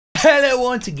Hello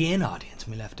once again, audience.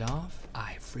 When we left off,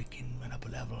 I freaking went up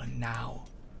a level, and now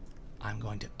I'm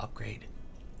going to upgrade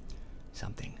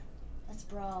something. Let's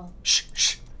brawl. Shh,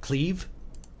 shh. Cleave?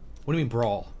 What do you mean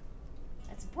brawl?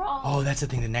 Let's brawl. Oh, that's the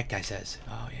thing the neck guy says.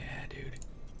 Oh, yeah, dude.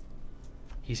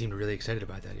 He seemed really excited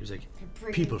about that. He was like,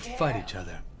 people fight each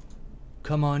other.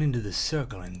 Come on into the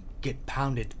circle and get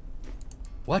pounded.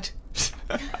 What?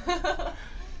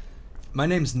 My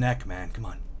name's Neck, man. Come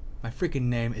on. My freaking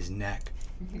name is Neck.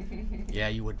 Yeah,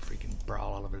 you would freaking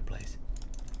brawl all over the place.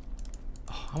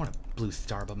 Oh, I want a blue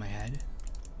star above my head.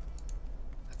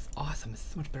 That's awesome. It's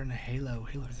so much better than a Halo.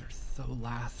 Halos are so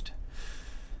last.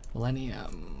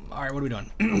 Millennium. Alright, what are we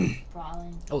doing?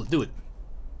 Brawling. Oh, let's do it.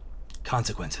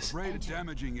 Consequences. Afraid of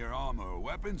damaging your armor or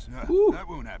weapons? That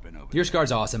won't happen over Your there.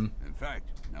 scar's awesome. In fact,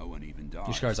 no one even dies.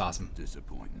 Your scar's awesome.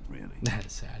 Disappointing, really. That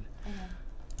is sad.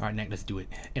 Alright, Nick, let's do it.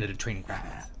 Into the training ground.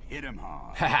 Hit him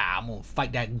hard. Haha, I'm gonna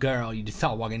fight that girl you just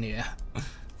saw walking here.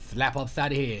 Slap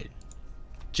upside the head.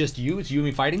 Just you? It's you and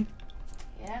me fighting?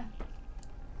 Yeah.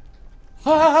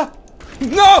 Ah!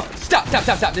 No! Stop!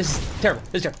 This is terrible.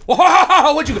 This is terrible.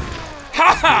 Whoa, what'd you go?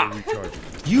 Ha ha!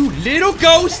 You little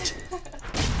ghost!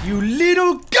 You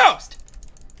little ghost!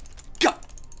 Go!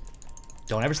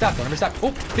 Don't ever stop.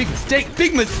 Oh, big mistake,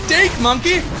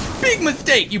 monkey! Big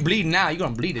mistake! You bleeding now. You're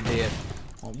gonna bleed to death.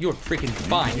 Oh, you're freaking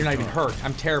fine. You're not even hurt.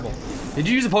 I'm terrible. Did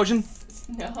you use a potion?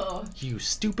 No. You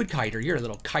stupid kiter. You're a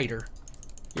little kiter.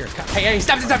 You're a Hey,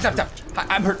 stop.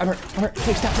 I'm hurt.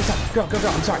 Hey, stop. Girl.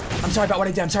 I'm sorry. I'm sorry about what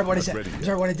I did. I'm sorry about what I said. I'm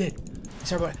sorry what I did.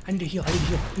 I need to heal. I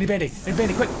need a band-aid.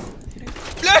 Quick.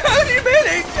 I need a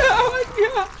band-aid. Oh my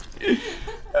god.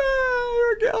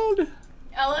 You're killed.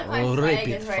 I look, my flag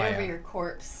is right fire. over your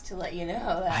corpse to let you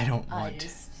know that I don't want to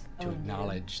owned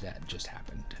acknowledge that just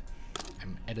happened.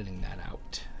 I'm editing that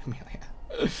out. Amelia.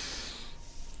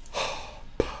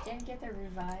 Didn't get the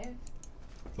revive.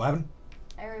 What happened?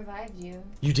 I revived you.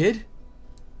 You did?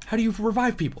 How do you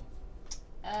revive people?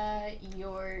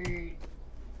 Your,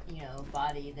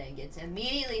 body then gets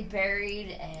immediately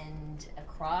buried and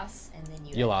across, and then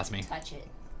you lost me. Touch it.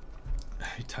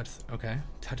 You touch, okay.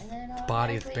 Touch And then the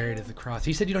body that's buried as the cross.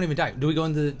 He said you don't even die. Do we go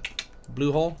in the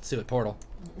blue hole? Let's do it. Portal.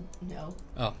 No.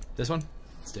 Oh, this one?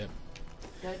 Let's do it.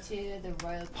 Go to the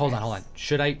royal. Hold on.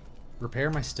 Should I repair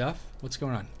my stuff? What's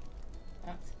going on?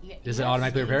 Does it You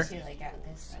automatically don't repair? need to, like, at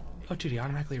this level. Oh, dude, he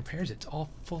automatically repairs it. It's all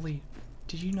fully...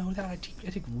 Did you know that? I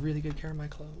take really good care of my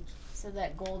clothes. So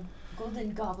that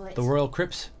golden goblet. The royal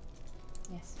crypts?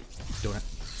 Yes. Doing it.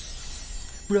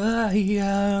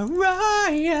 Royal.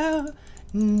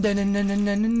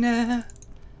 Na.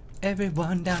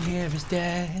 Everyone down here is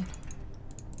dead.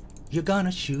 You're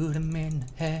gonna shoot him in the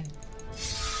head.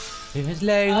 His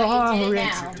leg you did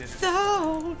it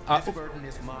now. so. burden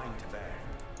is mine to bear.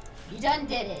 You done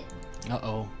did it.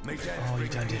 Oh, you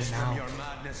done did it now.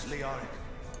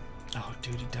 Oh,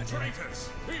 dude, you done did it. Traitors!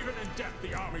 Even in death,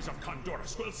 the armies of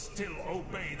Condorus will still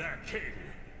obey their king.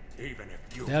 Even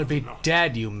if you They'll do be not.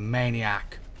 dead, you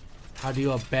maniac. How do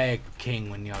you obey a king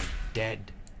when you're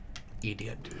dead,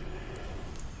 idiot?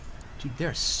 Dude, there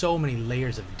are so many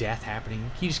layers of death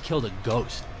happening. He just killed a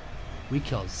ghost. We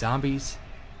killed zombies.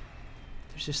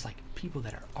 There's just like people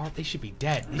that are they should be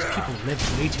dead. These people live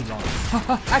way too long.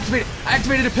 I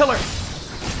activated a pillar.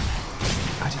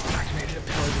 I just activated a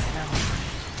pillar just now.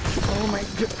 Oh my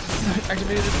god. I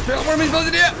activated a pillar. What am I supposed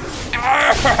to do?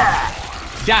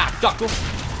 Die, fucker.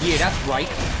 Yeah, that's right.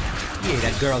 Yeah,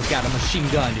 that girl's got a machine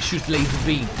gun that shoots laser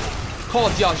beams. Of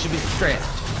course y'all should be stressed.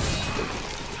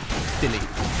 Silly.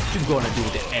 What you gonna do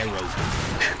with the arrows?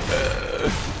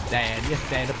 Dad, yes,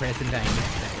 Dad, the pressing down.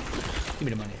 Give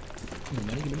me the money. Give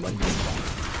me the money.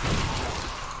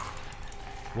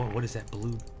 Whoa, what is that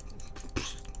blue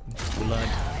blood?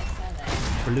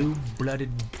 Blue-blooded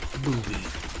booby.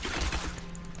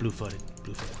 Blue-footed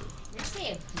booby. You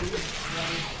say a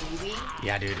blue-blooded booby?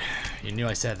 Yeah, dude. You knew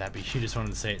I said that, but you just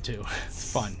wanted to say it too.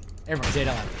 It's fun. Everyone say it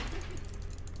out loud.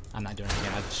 I'm not doing it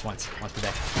again. I just once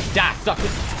today. Die, sucker!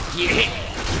 Yeah!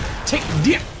 Take the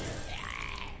dip!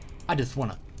 I just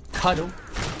wanna cuddle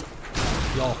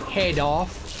your head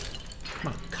off.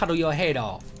 I'm gonna cuddle your head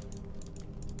off.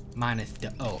 Minus the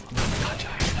I'm gonna cut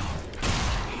your head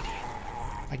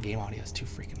off. My game audio is too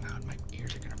freaking loud. My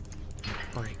ears are gonna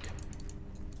break.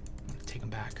 I'm gonna take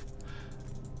them back.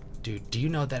 Dude, do you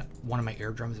know that one of my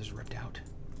eardrums is ripped out?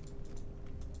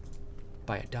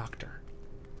 By a doctor.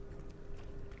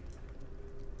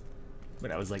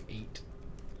 But I was like 8.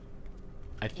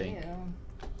 I think. Ew.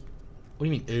 What do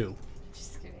you mean, ew?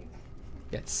 Just kidding.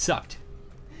 Yeah, it sucked.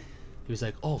 He was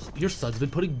like, oh, your son's been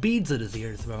putting beads in his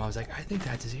ears. I was like, I think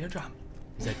that's his eardrum.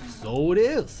 He's like, so it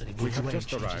is. And he We moves have away and just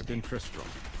changes arrived his in name. Tristram.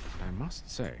 I must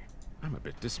say, I'm a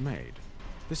bit dismayed.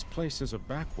 This place is a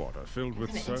backwater filled with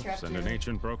gonna serfs interrupt and you. an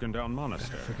ancient broken-down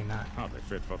monastery. Freaking not. Hardly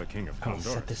fit for the king of I'll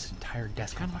set Condor. this entire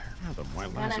desk on Cannot fire. fathom why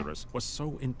Gonna- Lazarus was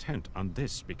so intent on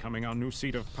this becoming our new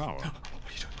seat of power. What are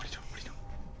you doing? What are you doing? What are you doing?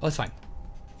 Oh, it's fine.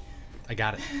 I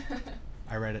got it.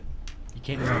 I read it. You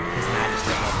can't interrupt His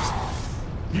Majesty levels.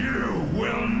 You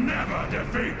will never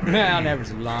defeat me! Well,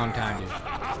 never's a long time, dude.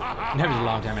 Never's a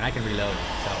long time, and I can reload.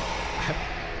 So,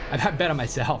 I bet on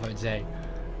myself, I would say.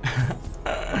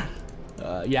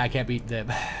 Yeah, I can't beat the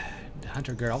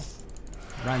hunter girl.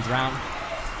 Runs around,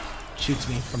 shoots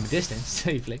me from a distance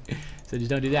safely. So just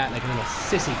don't do that like a little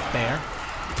sissy bear.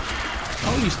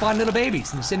 Oh, you spawn little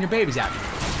babies and you send your babies out.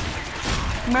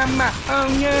 Mama, oh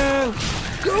no!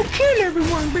 Go kill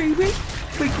everyone, baby!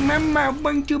 But Mama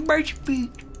wants to breastfeed.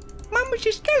 Mama's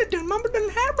a skeleton. Mama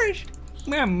doesn't have breast.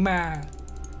 Mama,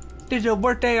 this is the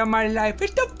worst day of my life.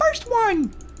 It's the first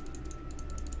one.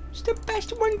 It's the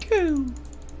best one too.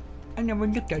 I never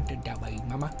looked at it that way,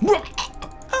 Mama.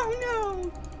 Oh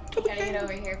no! You gotta get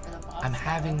over here for the boss. I'm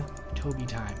having Toby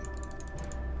time.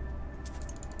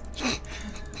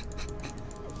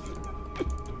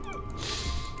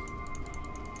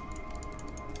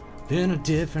 Been a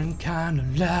different kind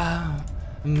of love.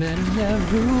 Met a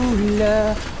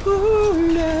ruler,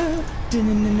 ruler.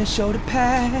 Didn't in the shoulder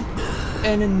pad.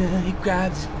 And then he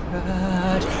grabs his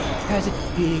crutch. Has a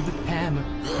big hammer,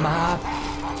 mop.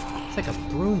 It's like a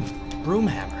broom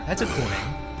hammer. That's a cool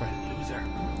name for a loser.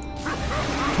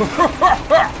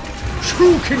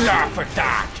 Who can laugh at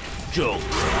that joke?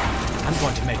 I'm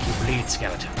going to make you bleed,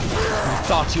 skeleton. You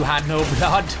thought you had no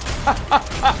blood?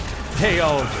 Hey,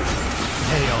 old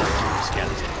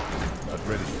skeleton. Not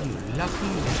ready. You lucky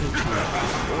little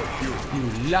You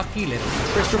lucky little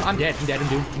Tristram. I'm dead. I'm dead. I'm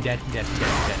doomed. I'm dead. I'm dead. I'm dead.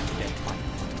 I'm dead. I'm dead. Fine.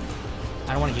 I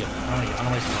don't want to heal. I don't want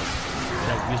to waste a potion.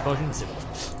 Should I use potions?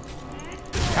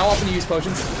 How often do you use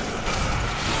potions?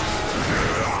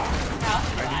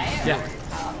 Yeah.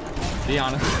 Be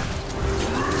honest.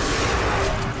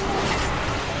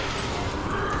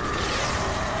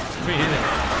 Me either.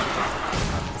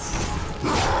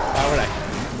 Why would I?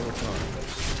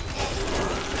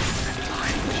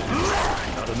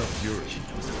 Not enough fury.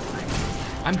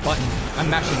 I'm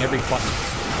mashing every button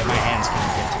that my hands can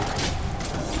get to.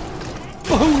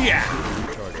 Oh yeah!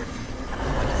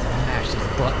 Mash this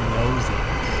button nosy.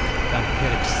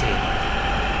 Vampiric saber.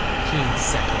 Keen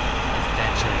second.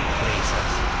 Adventure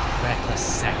blazers. Reckless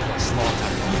secular slaughter.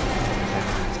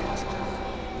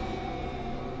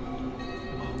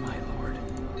 Oh my lord.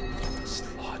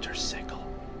 Slaughter sickle.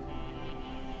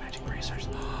 Magic bracers.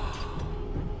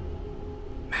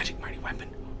 Magic mighty weapon.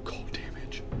 Cold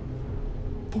damage.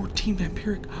 14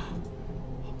 vampiric.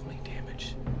 Holy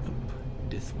damage. Nope.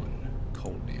 This one.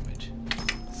 Cold damage.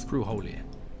 Screw holy.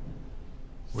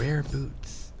 Rare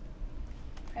boots.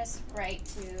 Press right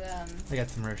to I got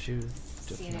some rare shoes.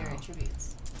 see their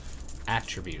attributes.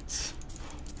 Attributes.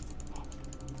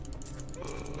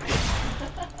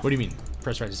 What do you mean?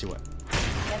 Press right to see what?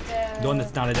 Get The one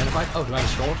that's not identified? Oh, do I have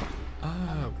a scroll?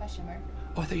 Oh. question mark.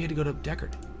 Oh, I thought you had to go to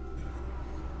Deckard.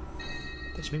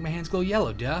 That should make my hands glow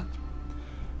yellow, duh.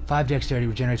 5 dexterity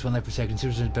regenerates 1 life per second.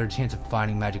 Serves as a better chance of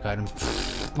finding magic items.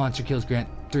 Monster kills grant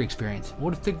 3 experience.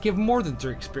 What if they give more than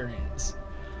 3 experience?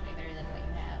 Way better than what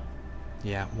you have.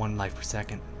 Yeah, 1 life per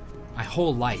second. My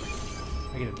whole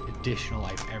life. I get an additional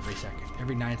life every second.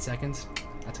 Every 9 seconds,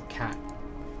 that's a cat.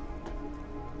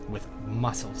 With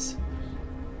muscles.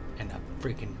 And a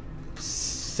freaking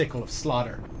sickle of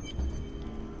slaughter.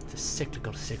 It's a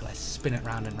cyclical sickle. I spin it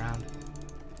round and round.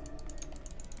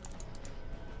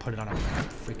 Put it on a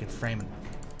freaking frame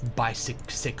and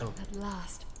bicycle. At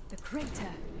last, the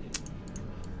crater.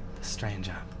 The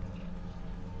stranger.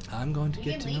 I'm going to You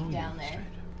get can to know leave you, down there. stranger.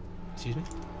 Excuse me?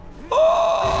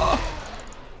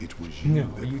 It was you No,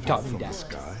 that you fell taught me from the that.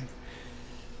 sky.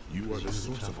 You are the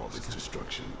source of all this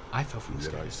destruction. I fell from the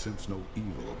Yet sky. I sense no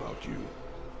evil about you.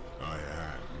 I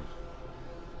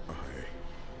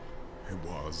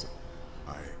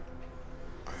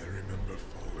remember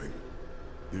falling.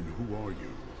 Then who are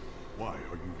you? Why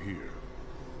are you here?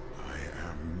 I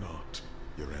am not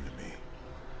your enemy.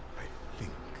 I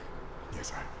think.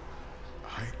 Yes,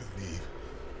 I believe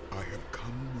I have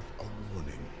come with a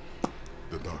warning.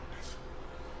 The darkness.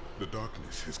 The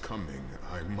darkness is coming.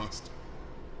 I must.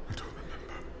 I don't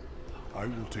remember. I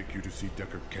will take you to see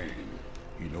Deckard Cain.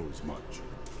 He knows much.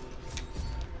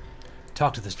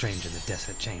 Talk to the stranger in the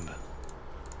desolate chamber.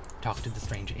 Talk to the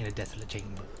stranger in a desolate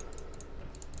chamber.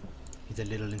 He's a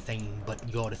little insane, but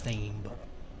you're the same. But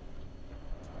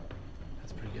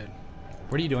that's pretty good.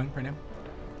 What are you doing right now?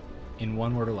 In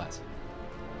 1 word or less.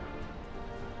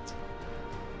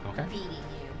 Okay. Beating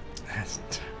you.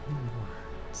 Last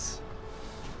words.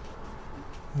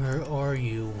 Where are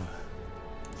you?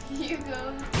 You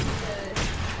go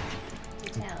to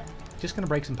town. Just gonna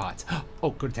break some pots.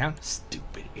 Oh, go to town?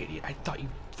 Stupid idiot. I thought you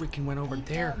freaking went over Keep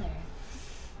there. down there.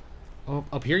 Oh,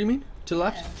 up here you mean? To the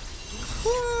left? Yeah.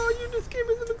 Oh, you just gave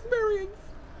me some experience.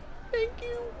 Thank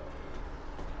you.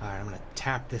 Alright, I'm gonna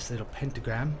tap this little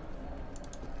pentagram.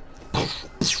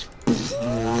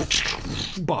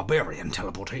 Barbarian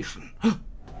teleportation.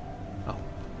 Oh.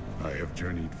 I have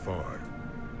journeyed far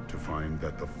to find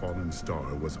that the fallen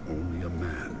star was only a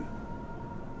man.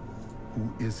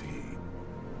 Who is he?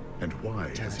 And why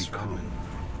has Dennis he come? Rodman.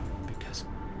 Because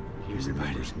he He was invited.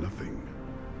 remembers nothing.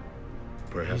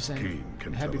 Perhaps saying, Cain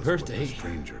can "Happy tell us birthday." what the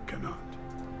stranger cannot.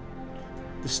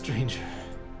 The stranger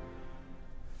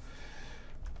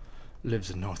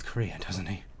lives in North Korea, doesn't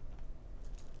he?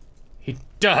 He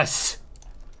does!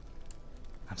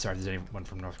 I'm sorry if there's anyone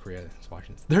from North Korea that's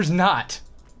watching this. There's not!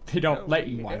 They don't let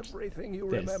you watch Everything you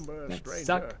this. remember, That stranger.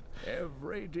 sucked.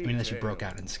 Every I detail. mean, unless you broke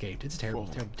out and escaped. It's a terrible,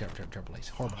 terrible, terrible, terrible, terrible place.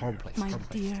 Horrible, horrible place. My Horrible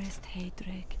place. dearest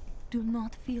Heydrich, do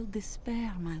not feel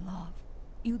despair, my love.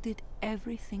 You did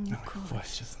everything you Oh, could. your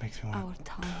voice just makes me want Our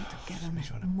time together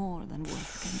meant wanna- more than words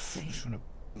can say.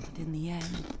 But in the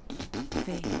end,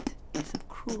 fate is a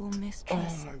cruel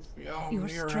mistress. Your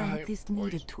strength is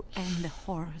needed to end the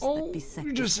horrors that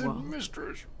beset this world.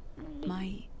 mistress.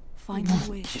 My final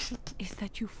wish is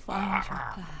that you find your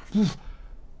path.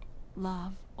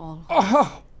 Love always.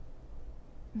 Oh!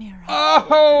 Mira.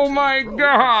 Oh my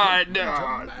god!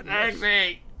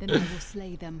 Actually, Then I will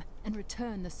slay them and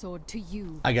return the sword to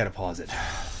you. I gotta pause it.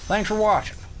 Thanks for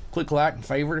watching. Click like and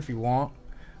favorite if you want.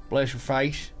 Bless your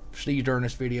face. See you during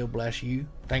this video. Bless you.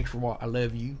 Thanks for what I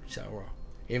love you. So,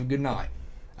 have a good night.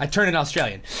 I turned it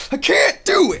Australian. I can't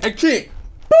do it. I can't.